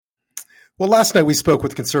Well, last night we spoke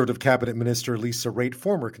with Conservative Cabinet Minister Lisa Raitt,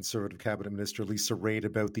 former Conservative Cabinet Minister Lisa Raitt,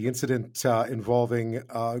 about the incident involving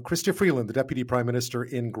Chrystia Freeland, the Deputy Prime Minister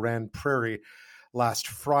in Grande Prairie, last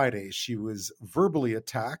Friday. She was verbally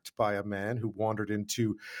attacked by a man who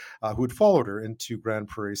who had followed her into Grande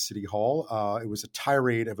Prairie City Hall. It was a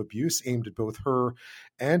tirade of abuse aimed at both her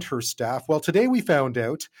and her staff. Well, today we found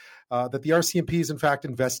out that the RCMP is in fact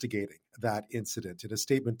investigating that incident. In a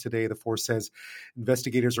statement today, the force says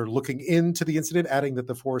investigators are looking into the incident, adding that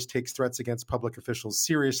the force takes threats against public officials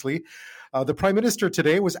seriously. The Prime Minister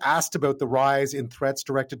today was asked about the rise in threats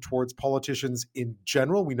directed towards politicians in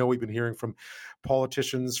general. We know we've been hearing from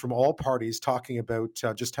politicians from all parties talking about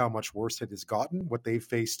just how much worse it has gotten, what they've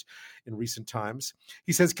faced in recent times.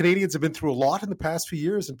 He says Canadians have been through a lot in the past few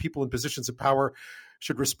years, and people in positions of power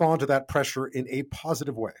should respond to that pressure in a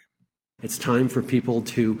positive way. It's time for people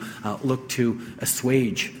to look to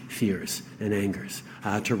assuage fears and angers,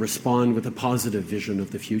 to respond with a positive vision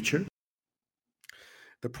of the future.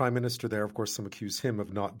 The Prime Minister there, of course, some accuse him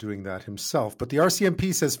of not doing that himself. But the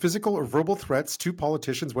RCMP says physical or verbal threats to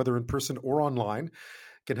politicians, whether in person or online,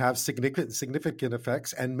 can have significant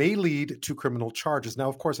effects and may lead to criminal charges. Now,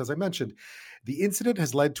 of course, as I mentioned, the incident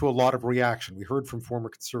has led to a lot of reaction. We heard from former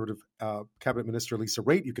Conservative Cabinet Minister Lisa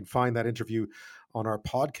Raitt. You can find that interview on our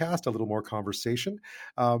podcast, A Little More Conversation.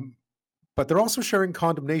 But they're also sharing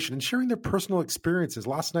condemnation and sharing their personal experiences.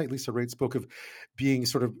 Last night, Lisa Raitt spoke of being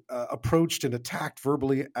sort of approached and attacked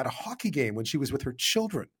verbally at a hockey game when she was with her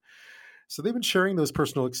children. So they've been sharing those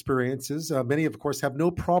personal experiences. Many, of course, have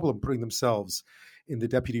no problem putting themselves in the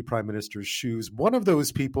Deputy Prime Minister's shoes. One of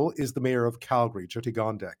those people is the Mayor of Calgary, Jyoti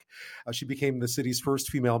Gondek. She became the city's first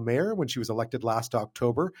female mayor when she was elected last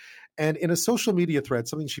October. And in a social media thread,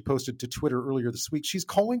 something she posted to Twitter earlier this week, she's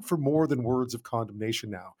calling for more than words of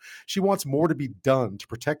condemnation now. She wants more to be done to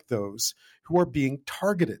protect those who are being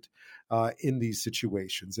targeted in these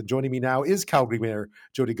situations. And joining me now is Calgary Mayor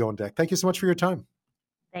Jyoti Gondek. Thank you so much for your time.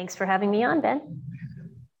 Thanks for having me on,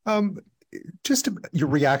 Ben. Just your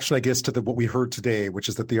reaction, I guess, to what we heard today, which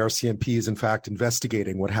is that the RCMP is in fact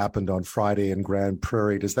investigating what happened on Friday in Grande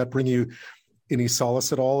Prairie. Does that bring you any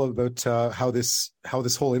solace at all about how this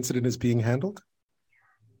whole incident is being handled?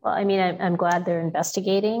 Well, I mean, I'm glad they're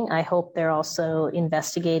investigating. I hope they're also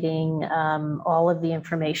investigating all of the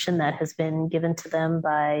information that has been given to them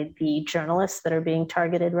by the journalists that are being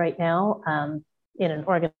targeted right now in an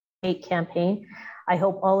organized hate campaign. I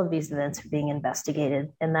hope all of these events are being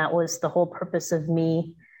investigated. And that was the whole purpose of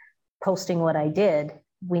me posting what I did.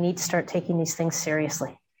 We need to start taking these things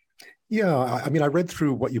seriously. Yeah, I mean, I read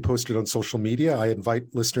through what you posted on social media. I invite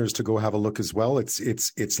listeners to go have a look as well.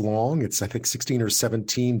 It's long. It's, I think, 16 or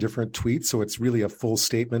 17 different tweets. So it's really a full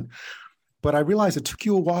statement. But I realized it took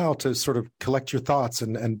you a while to sort of collect your thoughts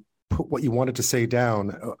and put what you wanted to say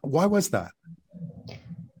down. Why was that?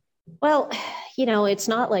 Well, it's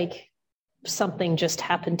not like something just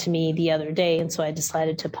happened to me the other day, and so I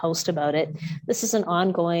decided to post about it. This is an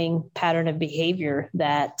ongoing pattern of behavior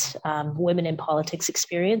that women in politics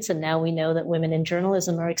experience, and now we know that women in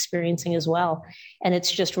journalism are experiencing as well. And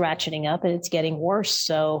it's just ratcheting up and it's getting worse.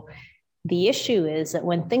 So the issue is that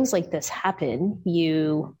when things like this happen,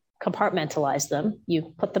 you compartmentalize them,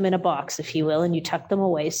 you put them in a box, if you will, and you tuck them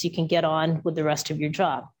away so you can get on with the rest of your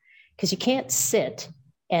job. Because you can't sit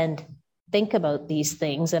and think about these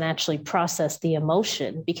things and actually process the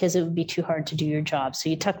emotion, because it would be too hard to do your job. So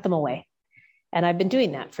you tuck them away. And I've been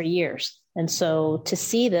doing that for years. And so to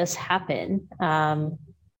see this happen,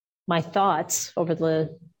 my thoughts over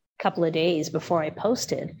the couple of days before I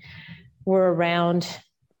posted were around,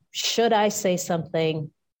 should I say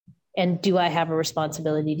something? And do I have a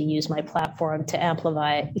responsibility to use my platform to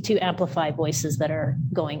amplify voices that are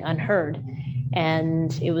going unheard?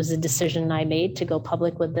 And it was a decision I made to go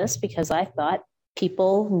public with this because I thought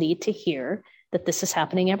people need to hear that this is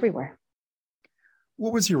happening everywhere.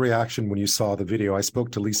 What was your reaction when you saw the video? I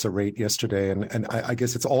spoke to Lisa Raitt yesterday, and I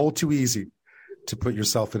guess it's all too easy to put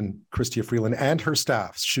yourself in Chrystia Freeland and her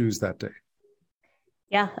staff's shoes that day.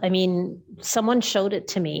 Yeah, I mean, someone showed it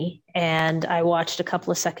to me and I watched a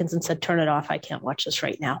couple of seconds and said, turn it off. I can't watch this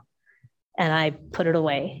right now. And I put it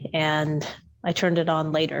away and I turned it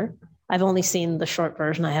on later. I've only seen the short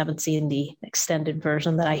version. I haven't seen the extended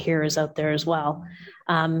version that I hear is out there as well.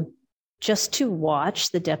 Just to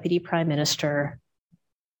watch the Deputy Prime Minister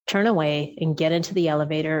turn away and get into the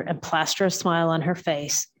elevator and plaster a smile on her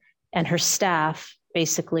face, and her staff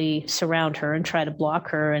basically surround her and try to block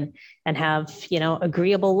her and have,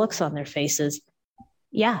 agreeable looks on their faces.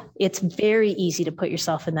 Yeah, it's very easy to put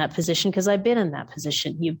yourself in that position because I've been in that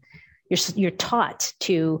position. You're taught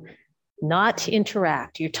to not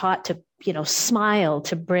interact. You're taught to smile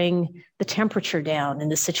to bring the temperature down in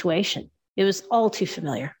the situation. It was all too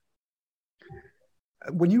familiar.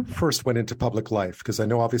 When you first went into public life, because I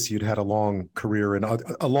know obviously you'd had a long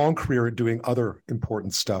career doing other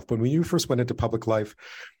important stuff, but when you first went into public life,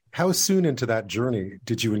 how soon into that journey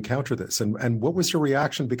did you encounter this? And what was your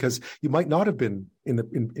reaction? Because you might not have been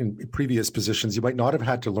in previous positions, you might not have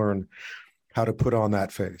had to learn how to put on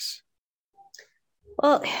that face.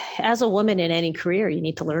 Well, as a woman in any career, you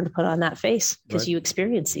need to learn to put on that face because you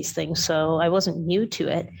experience these things. So I wasn't new to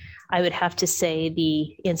it. I would have to say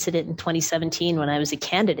the incident in 2017 when I was a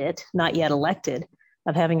candidate, not yet elected,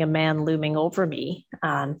 of having a man looming over me,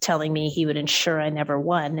 telling me he would ensure I never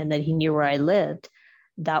won and that he knew where I lived,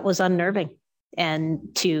 that was unnerving.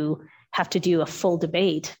 And to have to do a full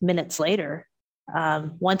debate minutes later,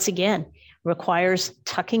 once again, requires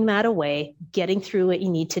tucking that away, getting through what you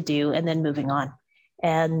need to do, and then moving on.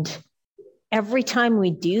 And every time we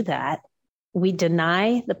do that, we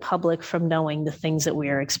deny the public from knowing the things that we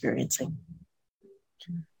are experiencing.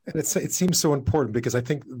 And it seems so important because I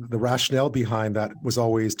think the rationale behind that was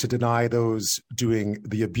always to deny those doing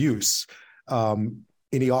the abuse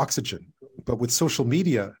any oxygen. But with social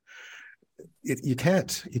media, you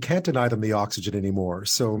can't deny them the oxygen anymore.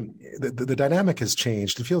 So the dynamic has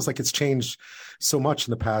changed. It feels like it's changed so much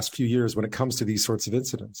in the past few years when it comes to these sorts of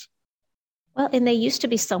incidents. Well, and they used to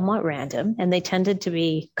be somewhat random and they tended to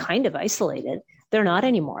be kind of isolated. They're not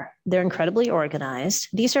anymore. They're incredibly organized.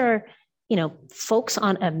 These are, folks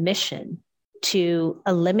on a mission to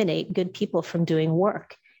eliminate good people from doing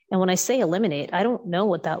work. And when I say eliminate, I don't know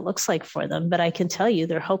what that looks like for them, but I can tell you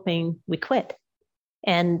they're hoping we quit.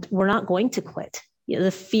 And we're not going to quit.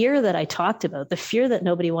 The fear that I talked about, the fear that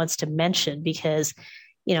nobody wants to mention because,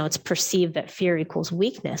 it's perceived that fear equals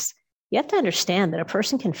weakness. You have to understand that a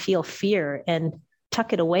person can feel fear and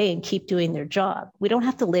tuck it away and keep doing their job. We don't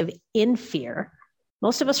have to live in fear.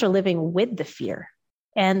 Most of us are living with the fear.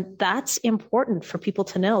 And that's important for people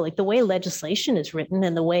to know. Like the way legislation is written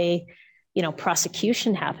and the way,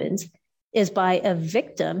 prosecution happens is by a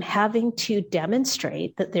victim having to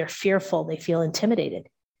demonstrate that they're fearful, they feel intimidated.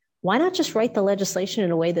 Why not just write the legislation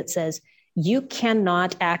in a way that says you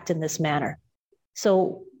cannot act in this manner?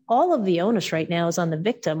 So all of the onus right now is on the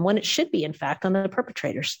victim when it should be, in fact, on the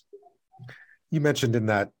perpetrators. You mentioned in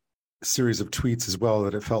that series of tweets as well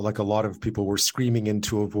that it felt like a lot of people were screaming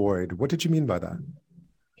into a void. What did you mean by that?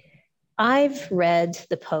 I've read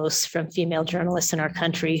the posts from female journalists in our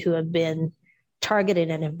country who have been targeted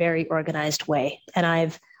in a very organized way. And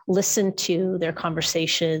I've listened to their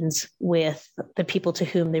conversations with the people to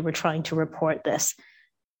whom they were trying to report this.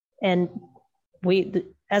 And we,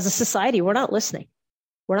 as a society, we're not listening.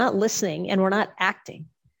 We're not listening and we're not acting.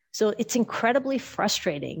 So it's incredibly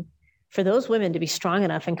frustrating for those women to be strong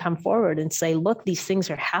enough and come forward and say, look, these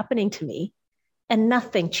things are happening to me and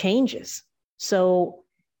nothing changes. So,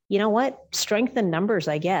 you know what? Strength in numbers,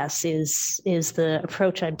 I guess, is the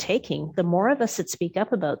approach I'm taking. The more of us that speak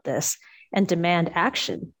up about this and demand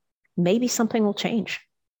action, maybe something will change.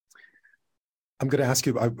 I'm going to ask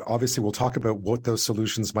you, obviously, we'll talk about what those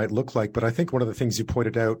solutions might look like, but I think one of the things you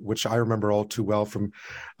pointed out, which I remember all too well from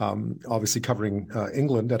obviously covering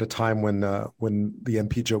England at a time when the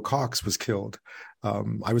MP Joe Cox was killed.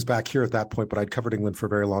 I was back here at that point, but I'd covered England for a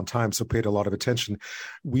very long time, so paid a lot of attention.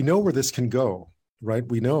 We know where this can go, right?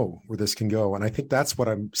 We know where this can go. And I think that's what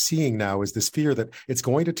I'm seeing now is this fear that it's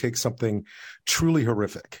going to take something truly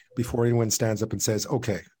horrific before anyone stands up and says,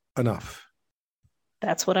 okay, enough.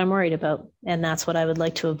 That's what I'm worried about. And that's what I would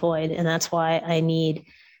like to avoid. And that's why I need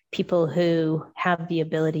people who have the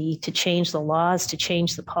ability to change the laws, to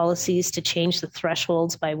change the policies, to change the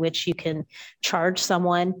thresholds by which you can charge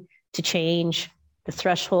someone, to change the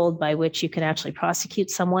threshold by which you can actually prosecute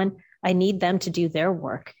someone. I need them to do their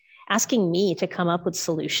work. Asking me to come up with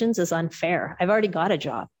solutions is unfair. I've already got a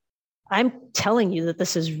job. I'm telling you that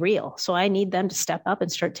this is real. So I need them to step up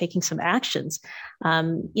and start taking some actions. I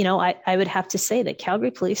would have to say that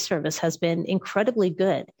Calgary Police Service has been incredibly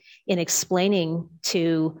good in explaining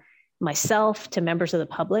to myself, to members of the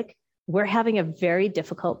public, we're having a very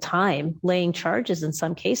difficult time laying charges in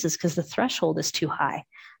some cases because the threshold is too high.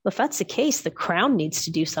 But if that's the case, the Crown needs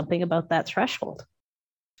to do something about that threshold.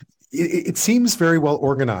 It seems very well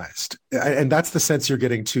organized. And that's the sense you're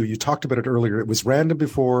getting too. You talked about it earlier. It was random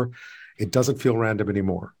before. It doesn't feel random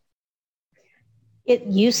anymore. It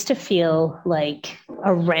used to feel like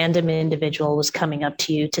a random individual was coming up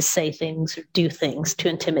to you to say things or do things to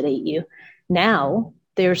intimidate you. Now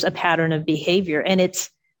there's a pattern of behavior and it's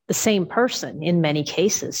the same person in many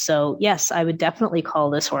cases. So yes, I would definitely call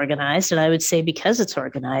this organized. And I would say because it's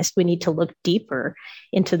organized, we need to look deeper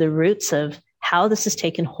into the roots of how this has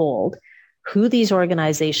taken hold, who these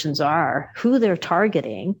organizations are, who they're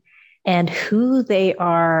targeting, and who they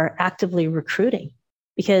are actively recruiting.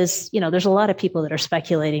 Because, there's a lot of people that are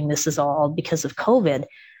speculating this is all because of COVID.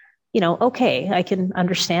 Okay, I can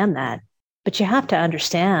understand that. But you have to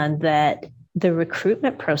understand that the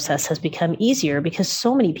recruitment process has become easier because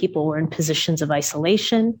so many people were in positions of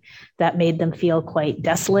isolation that made them feel quite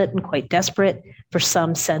desolate and quite desperate for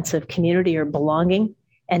some sense of community or belonging.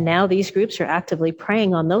 And now these groups are actively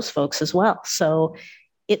preying on those folks as well. So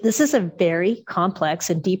this is a very complex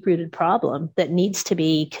and deep-rooted problem that needs to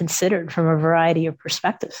be considered from a variety of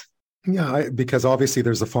perspectives. Yeah, because obviously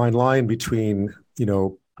there's a fine line between,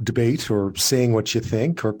 debate or saying what you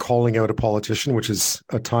think or calling out a politician, which is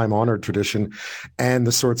a time-honored tradition, and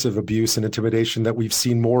the sorts of abuse and intimidation that we've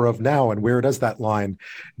seen more of now. And where does that line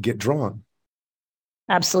get drawn?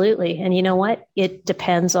 Absolutely. And you know what? It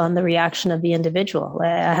depends on the reaction of the individual.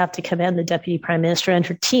 I have to commend the Deputy Prime Minister and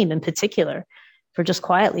her team in particular for just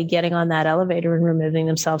quietly getting on that elevator and removing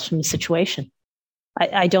themselves from the situation.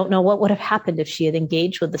 I don't know what would have happened if she had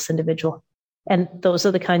engaged with this individual. And those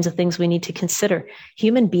are the kinds of things we need to consider.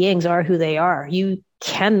 Human beings are who they are. You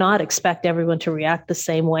cannot expect everyone to react the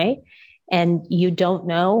same way. And you don't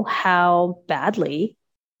know how badly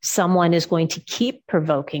someone is going to keep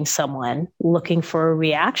provoking someone looking for a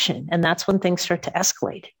reaction. And that's when things start to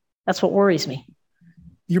escalate. That's what worries me.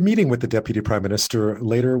 You're meeting with the Deputy Prime Minister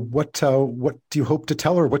later. What do you hope to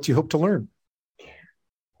tell her? What do you hope to learn?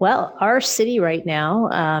 Well, our city right now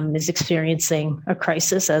is experiencing a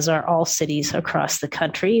crisis, as are all cities across the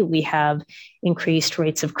country. We have increased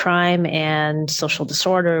rates of crime and social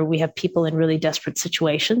disorder. We have people in really desperate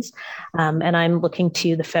situations. And I'm looking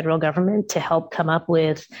to the federal government to help come up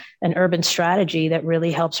with an urban strategy that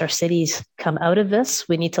really helps our cities come out of this.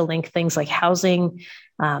 We need to link things like housing,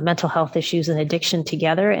 mental health issues, and addiction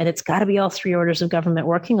together. And it's got to be all three orders of government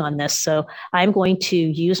working on this. So I'm going to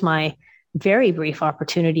use my very brief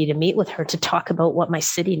opportunity to meet with her to talk about what my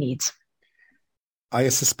city needs. I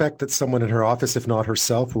suspect that someone in her office, if not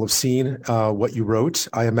herself, will have seen what you wrote.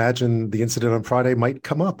 I imagine the incident on Friday might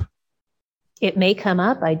come up. It may come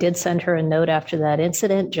up. I did send her a note after that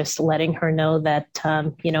incident, just letting her know that,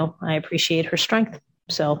 I appreciate her strength.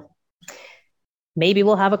 So maybe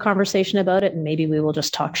we'll have a conversation about it, and maybe we will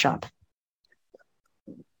just talk shop.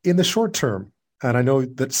 In the short term, and I know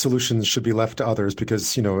that solutions should be left to others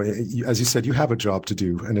because, as you said, you have a job to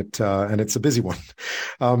do, and it's a busy one.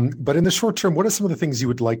 But in the short term, what are some of the things you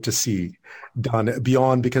would like to see done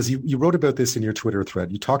beyond? Because you wrote about this in your Twitter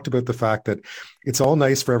thread. You talked about the fact that it's all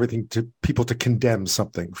nice for people to condemn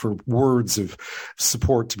something, for words of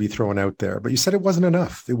support to be thrown out there. But you said it wasn't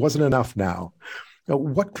enough. It wasn't enough now.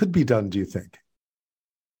 What could be done, do you think?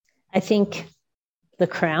 I think the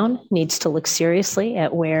Crown needs to look seriously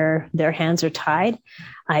at where their hands are tied.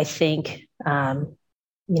 I think,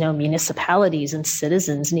 municipalities and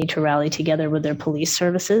citizens need to rally together with their police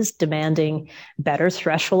services, demanding better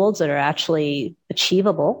thresholds that are actually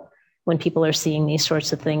achievable when people are seeing these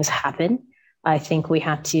sorts of things happen. I think we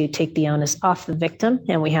have to take the onus off the victim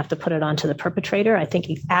and we have to put it onto the perpetrator. I think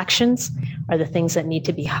actions are the things that need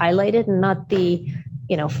to be highlighted and not the,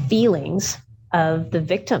 feelings of the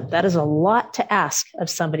victim. That is a lot to ask of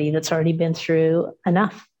somebody that's already been through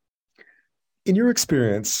enough. In your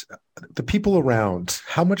experience, the people around,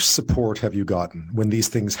 how much support have you gotten when these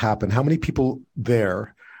things happen? How many people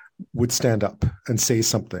there would stand up and say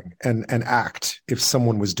something and act if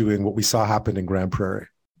someone was doing what we saw happen in Grand Prairie?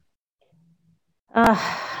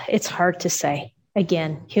 It's hard to say.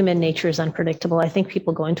 Again, human nature is unpredictable. I think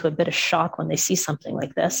people go into a bit of shock when they see something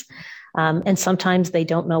like this. And sometimes they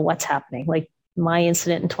don't know what's happening. Like my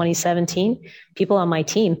incident in 2017, people on my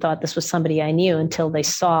team thought this was somebody I knew until they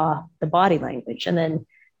saw the body language. And then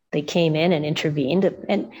they came in and intervened,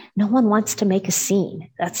 and no one wants to make a scene.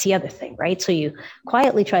 That's the other thing, right? So you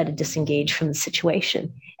quietly try to disengage from the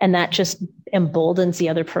situation, and that just emboldens the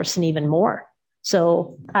other person even more.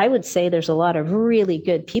 So I would say there's a lot of really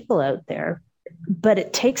good people out there, but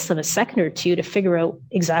it takes them a second or two to figure out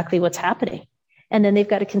exactly what's happening. And then they've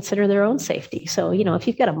got to consider their own safety. So, if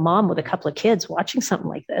you've got a mom with a couple of kids watching something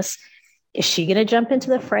like this, is she going to jump into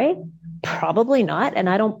the fray? Probably not. And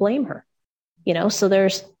I don't blame her. So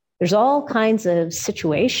there's all kinds of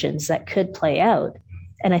situations that could play out.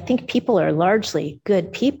 And I think people are largely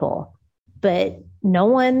good people, but no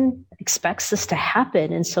one expects this to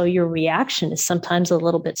happen. And so your reaction is sometimes a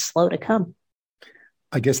little bit slow to come.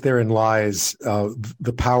 I guess therein lies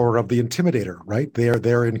the power of the intimidator, right?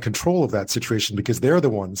 They're in control of that situation because they're the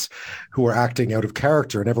ones who are acting out of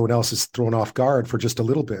character and everyone else is thrown off guard for just a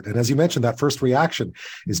little bit. And as you mentioned, that first reaction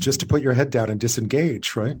is just to put your head down and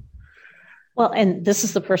disengage, right? Well, and this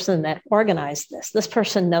is the person that organized this. This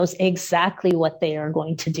person knows exactly what they are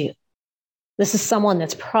going to do. This is someone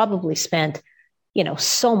that's probably spent,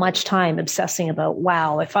 so much time obsessing about,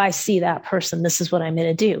 wow, if I see that person, this is what I'm going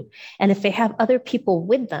to do. And if they have other people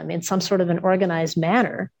with them in some sort of an organized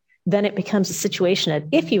manner, then it becomes a situation of,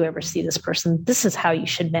 if you ever see this person, this is how you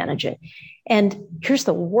should manage it. And here's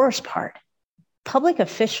the worst part. Public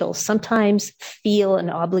officials sometimes feel an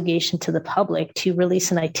obligation to the public to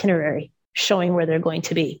release an itinerary showing where they're going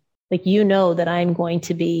to be. Like, that I'm going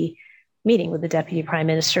to be meeting with the Deputy Prime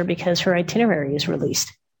Minister because her itinerary is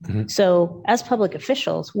released. Mm-hmm. So as public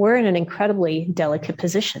officials, we're in an incredibly delicate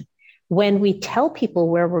position. When we tell people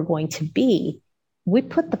where we're going to be, we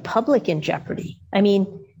put the public in jeopardy. I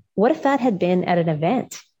mean, what if that had been at an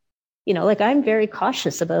event? I'm very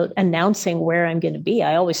cautious about announcing where I'm going to be.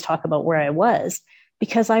 I always talk about where I was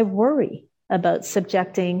because I worry about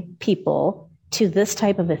subjecting people to this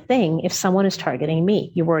type of a thing if someone is targeting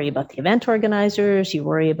me. You worry about the event organizers. You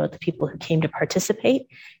worry about the people who came to participate.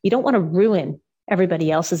 You don't want to ruin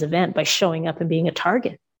everybody else's event by showing up and being a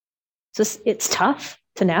target. It's tough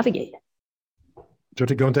to navigate.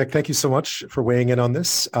 Jyoti Gondek, thank you so much for weighing in on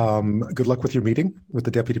this. Good luck with your meeting with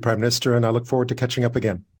the Deputy Prime Minister, and I look forward to catching up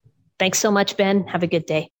again. Thanks so much, Ben. Have a good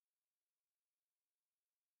day.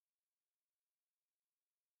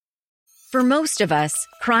 For most of us,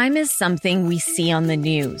 crime is something we see on the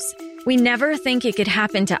news. We never think it could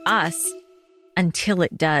happen to us until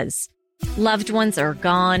it does. Loved ones are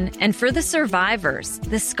gone, and for the survivors,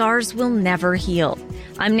 the scars will never heal.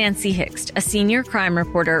 I'm Nancy Hixt, a senior crime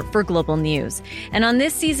reporter for Global News. And on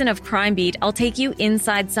this season of Crime Beat, I'll take you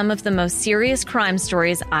inside some of the most serious crime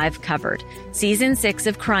stories I've covered. Season 6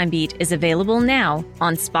 of Crime Beat is available now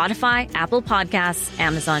on Spotify, Apple Podcasts,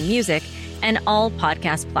 Amazon Music, and all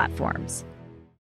podcast platforms.